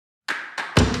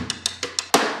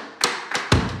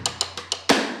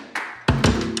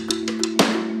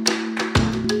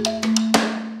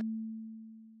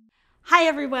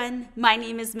everyone, my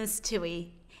name is Miss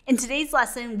Tui. In today's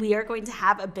lesson, we are going to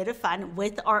have a bit of fun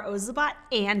with our Ozobot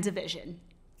and division.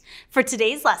 For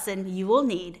today's lesson, you will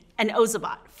need an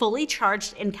Ozobot fully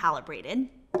charged and calibrated,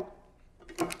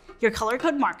 your color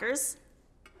code markers,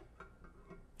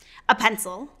 a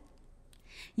pencil,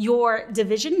 your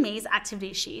division maze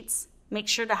activity sheets, make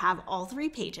sure to have all 3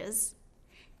 pages,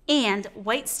 and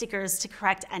white stickers to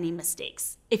correct any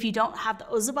mistakes. If you don't have the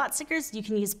Ozobot stickers, you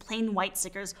can use plain white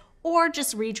stickers or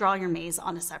just redraw your maze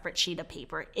on a separate sheet of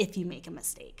paper if you make a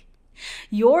mistake.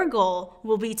 Your goal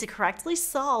will be to correctly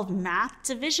solve math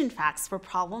division facts for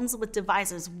problems with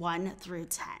divisors 1 through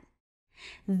 10.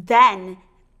 Then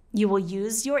you will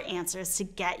use your answers to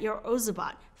get your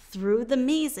Ozobot through the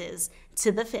mazes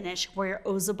to the finish where your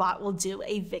Ozobot will do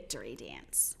a victory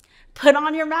dance. Put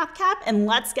on your math cap and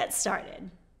let's get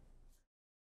started.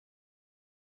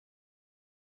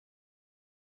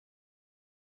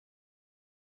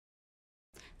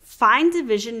 Find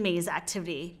division maze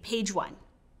activity, page 1.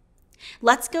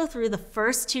 Let's go through the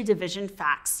first 2 division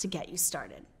facts to get you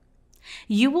started.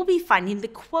 You will be finding the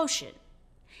quotient.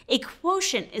 A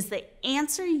quotient is the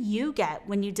answer you get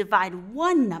when you divide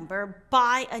one number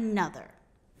by another.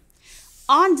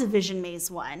 On division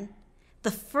maze 1, the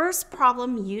first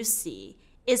problem you see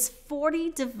is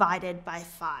 40 divided by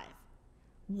 5.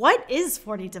 What is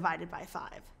 40 divided by 5?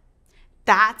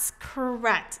 That's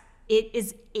correct. It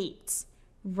is 8.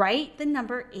 Write the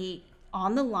number 8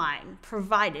 on the line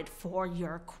provided for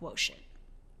your quotient.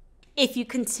 If you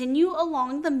continue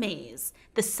along the maze,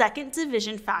 the second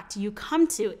division fact you come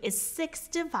to is 6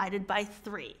 divided by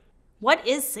 3. What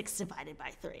is 6 divided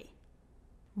by 3?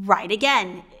 Right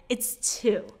again, it's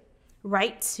 2.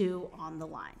 Write 2 on the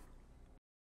line.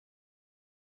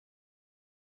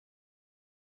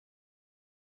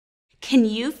 Can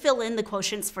you fill in the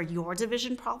quotients for your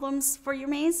division problems for your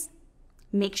maze?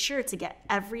 Make sure to get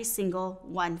every single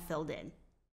one filled in.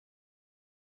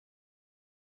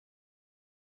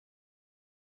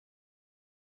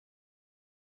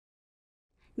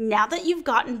 Now that you've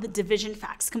gotten the division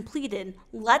facts completed,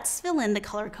 let's fill in the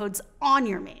color codes on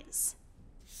your maze.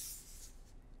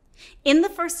 In the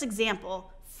first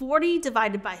example, 40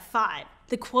 divided by 5,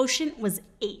 the quotient was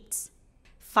 8.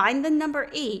 Find the number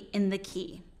 8 in the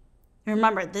key.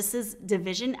 Remember, this is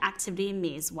division activity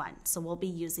maze 1, so we'll be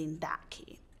using that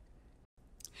key.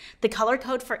 The color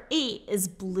code for 8 is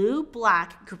blue,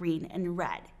 black, green, and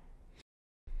red.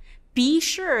 Be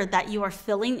sure that you are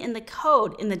filling in the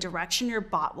code in the direction your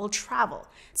bot will travel,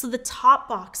 so the top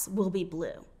box will be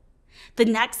blue. The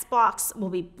next box will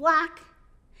be black,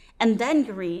 and then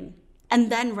green,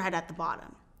 and then red at the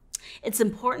bottom. It's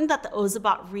important that the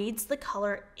Ozobot reads the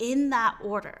color in that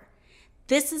order.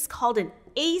 This is called an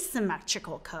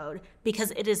asymmetrical code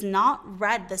because it is not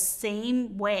read the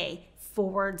same way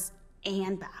forwards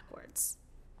and backwards.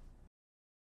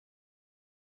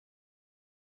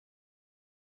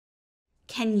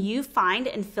 Can you find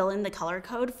and fill in the color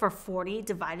code for 40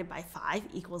 divided by 5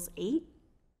 equals 8?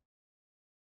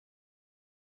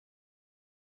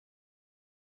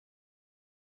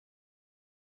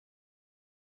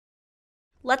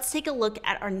 Let's take a look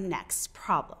at our next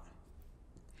problem.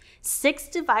 6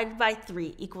 divided by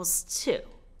 3 equals 2,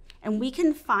 and we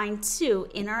can find 2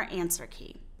 in our answer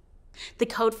key. The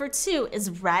code for 2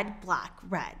 is red, black,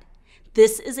 red.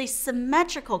 This is a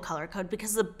symmetrical color code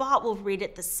because the bot will read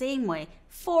it the same way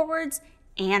forwards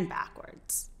and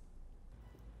backwards.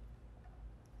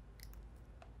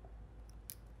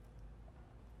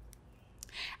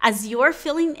 As you're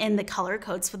filling in the color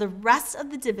codes for the rest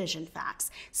of the division facts,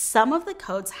 some of the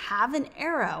codes have an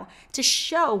arrow to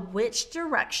show which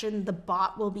direction the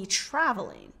bot will be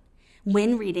traveling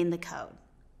when reading the code.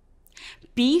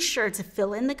 Be sure to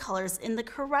fill in the colors in the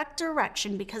correct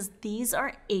direction because these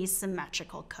are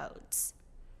asymmetrical codes.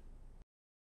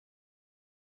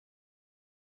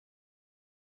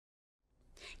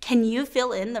 Can you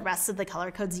fill in the rest of the color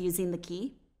codes using the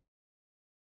key?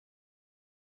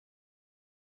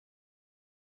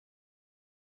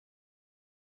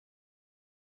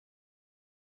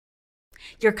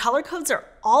 Your color codes are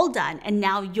all done, and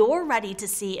now you're ready to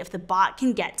see if the bot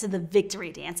can get to the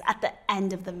victory dance at the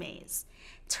end of the maze.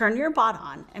 Turn your bot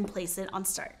on and place it on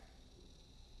start.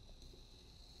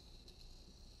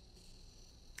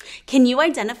 Can you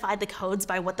identify the codes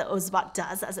by what the Ozobot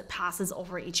does as it passes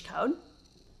over each code?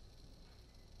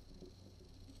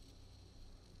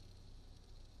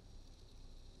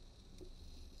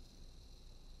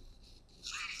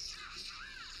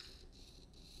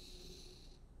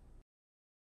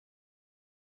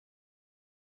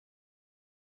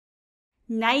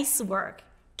 Nice work.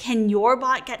 Can your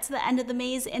bot get to the end of the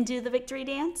maze and do the victory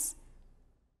dance?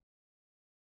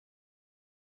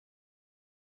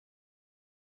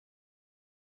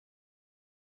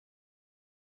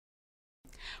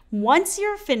 Once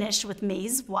you're finished with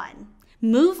Maze 1,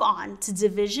 move on to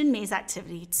Division Maze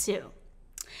Activity 2.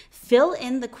 Fill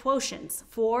in the quotients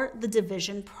for the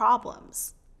division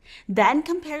problems. Then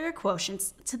compare your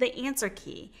quotients to the answer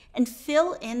key and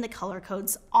fill in the color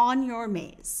codes on your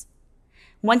maze.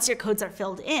 Once your codes are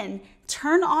filled in,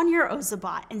 turn on your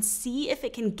Ozobot and see if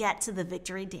it can get to the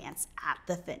victory dance at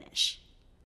the finish.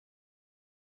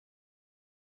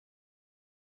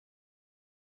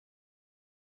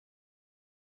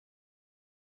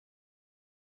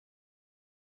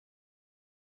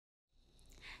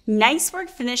 Nice work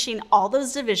finishing all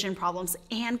those division problems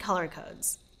and color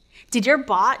codes. Did your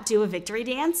bot do a victory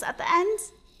dance at the end?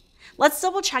 Let's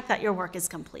double check that your work is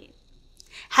complete.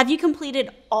 Have you completed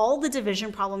all the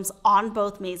division problems on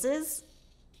both mazes?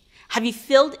 Have you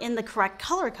filled in the correct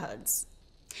color codes?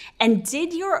 And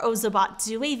did your Ozobot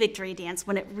do a victory dance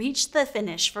when it reached the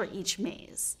finish for each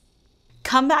maze?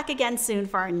 Come back again soon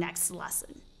for our next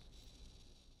lesson.